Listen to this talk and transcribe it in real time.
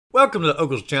Welcome to the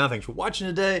Ogle's channel. Thanks for watching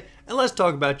today, and let's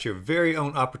talk about your very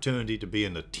own opportunity to be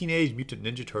in the Teenage Mutant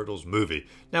Ninja Turtles movie.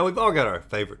 Now, we've all got our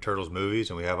favorite Turtles movies,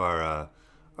 and we have our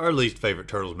least favorite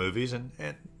Turtles movies, and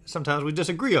sometimes we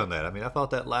disagree on that. I mean, I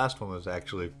thought that last one was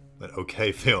actually an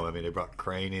okay film. I mean, they brought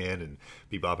Crane in and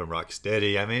Bebop and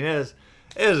Rocksteady. I mean, it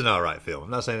is an alright film. I'm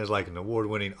not saying it's like an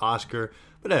award-winning Oscar,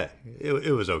 but hey,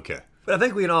 it was okay. But I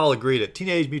think we can all agree that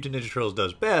Teenage Mutant Ninja Turtles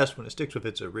does best when it sticks with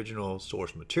its original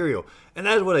source material. And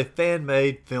that is what a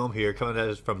fan-made film here, coming at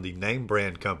us from the name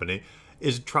brand company,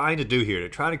 is trying to do here. They're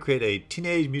trying to create a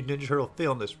Teenage Mutant Ninja Turtle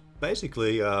film that's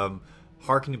basically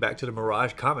harkening back to the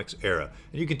Mirage comics era.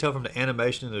 And you can tell from the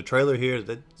animation in the trailer here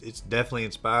that it's definitely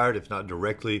inspired, if not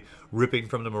directly ripping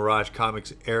from the Mirage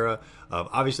comics era.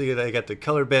 Obviously, they got the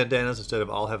colored bandanas instead of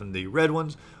all having the red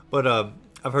ones, but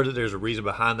I've heard that there's a reason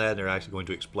behind that, and they're actually going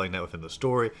to explain that within the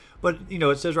story. But, you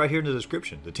know, it says right here in the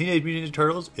description, the Teenage Mutant Ninja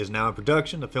Turtles is now in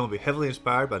production. The film will be heavily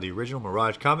inspired by the original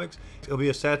Mirage comics. It'll be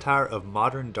a satire of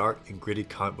modern, dark, and gritty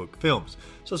comic book films.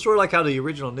 So sort of like how the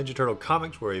original Ninja Turtle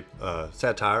comics were a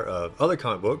satire of other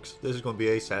comic books, this is going to be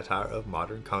a satire of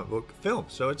modern comic book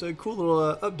films. So it's a cool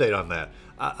little update on that.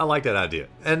 I like that idea.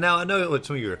 And now I know what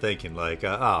some of you are thinking, like,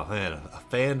 oh man, a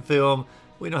fan film.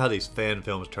 We know how these fan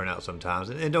films turn out sometimes,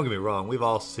 and don't get me wrong, we've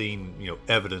all seen, you know,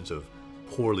 evidence of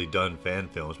poorly done fan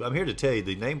films. But I'm here to tell you,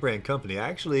 the name brand company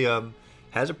actually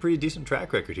has a pretty decent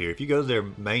track record here. If you go to their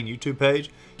main YouTube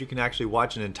page, you can actually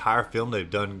watch an entire film they've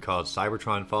done called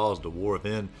Cybertron Falls: The War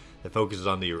Within, that focuses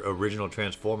on the original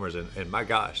Transformers. And my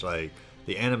gosh, like,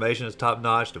 the animation is top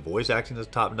notch, the voice acting is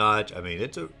top notch. I mean,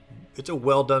 it's a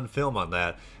well done film on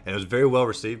that, and it was very well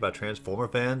received by Transformer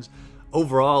fans.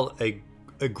 Overall, a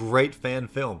great fan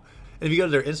film. And if you go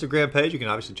to their Instagram page, you can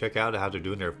obviously check out how they're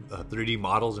doing their 3D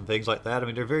models and things like that. I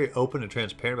mean, they're very open and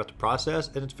transparent about the process,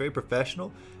 and it's very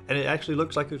professional, and it actually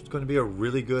looks like it's going to be a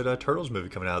really good Turtles movie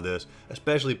coming out of this,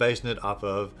 especially basing it off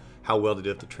of how well they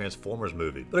did the Transformers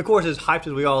movie. But of course, as hyped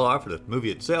as we all are for the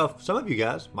movie itself, some of you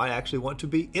guys might actually want to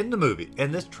be in the movie,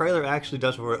 and this trailer actually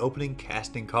does for an opening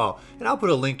casting call. And I'll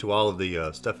put a link to all of the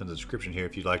stuff in the description here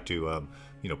if you'd like to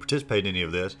you know, participate in any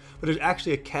of this. But there's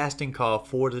actually a casting call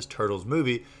for this Turtles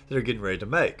movie that they're getting ready to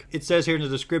make. It says here in the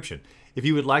description, if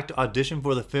you would like to audition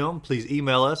for the film, please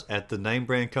email us at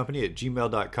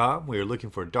thenamebrandcompany@gmail.com. We are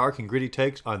looking for dark and gritty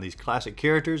takes on these classic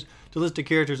characters. The list of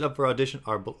characters up for audition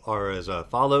are as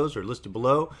follows, or listed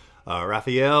below.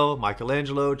 Raphael,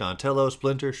 Michelangelo, Donatello,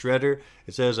 Splinter, Shredder.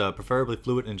 It says preferably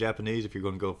fluent in Japanese if you're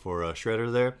going to go for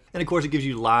Shredder there. And of course, it gives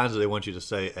you lines that they want you to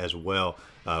say as well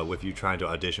with you trying to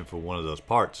audition for one of those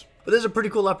parts. But this is a pretty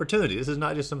cool opportunity. This is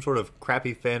not just some sort of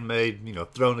crappy fan-made, you know,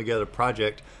 thrown together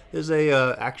project. This is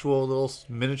a actual little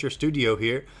miniature studio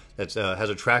here that has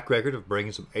a track record of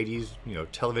bringing some 80s, you know,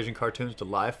 television cartoons to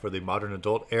life for the modern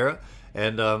adult era,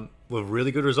 and with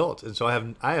really good results. And so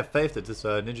I have faith that this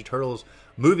Ninja Turtles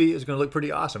movie is going to look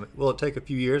pretty awesome. Will it take a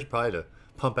few years probably to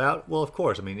pump out? Well, of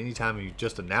course. I mean, anytime you're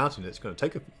just announcing it, it's going to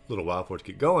take a little while for it to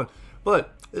get going.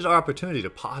 But there's our opportunity to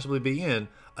possibly be in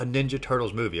a Ninja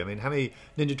Turtles movie. I mean, how many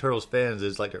Ninja Turtles fans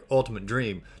is like their ultimate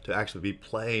dream to actually be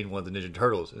playing one of the Ninja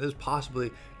Turtles? It is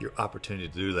possibly your opportunity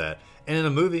to do that. And in a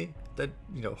movie that,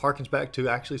 you know, harkens back to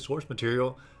actually source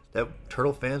material that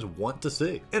Turtle fans want to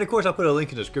see. And of course, I'll put a link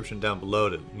in the description down below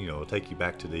to, you know, take you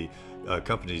back to the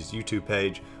company's YouTube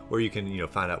page where you can, you know,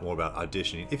 find out more about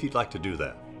auditioning if you'd like to do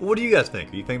that. But what do you guys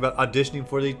think? Are you thinking about auditioning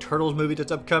for the Turtles movie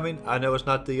that's upcoming? I know it's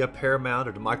not the Paramount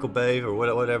or the Michael Bay or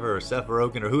whatever, or Seth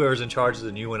Rogen or whoever's in charge of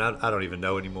the new one. I don't even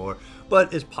know anymore.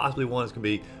 But it's possibly one that's going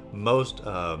to be most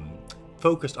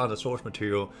focused on the source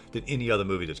material than any other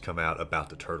movie that's come out about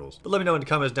the Turtles. But let me know in the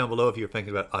comments down below if you're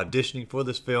thinking about auditioning for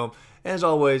this film. And as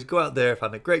always, go out there,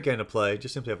 find a great game to play.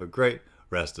 Just simply have a great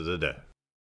rest of the day.